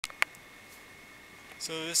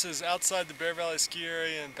So this is outside the Bear Valley ski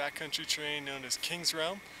area and backcountry terrain known as Kings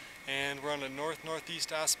Realm, and we're on a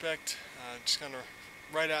north-northeast aspect, just kind of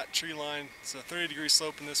right at tree line. It's a 30-degree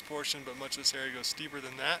slope in this portion, but much of this area goes steeper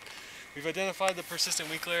than that. We've identified the persistent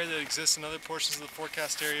winkle area that exists in other portions of the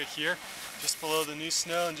forecast area here, just below the new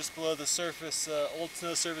snow and just below the surface, old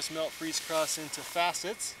snow surface melt freeze cross into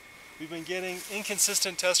facets. We've been getting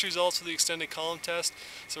inconsistent test results for the extended column test,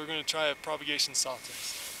 so we're going to try a propagation saw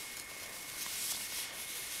test.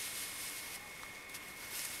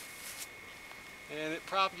 And it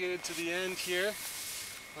propagated to the end here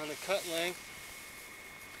on a cut length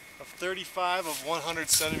of 35 of 100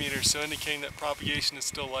 centimeters, so indicating that propagation is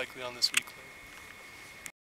still likely on this weak link.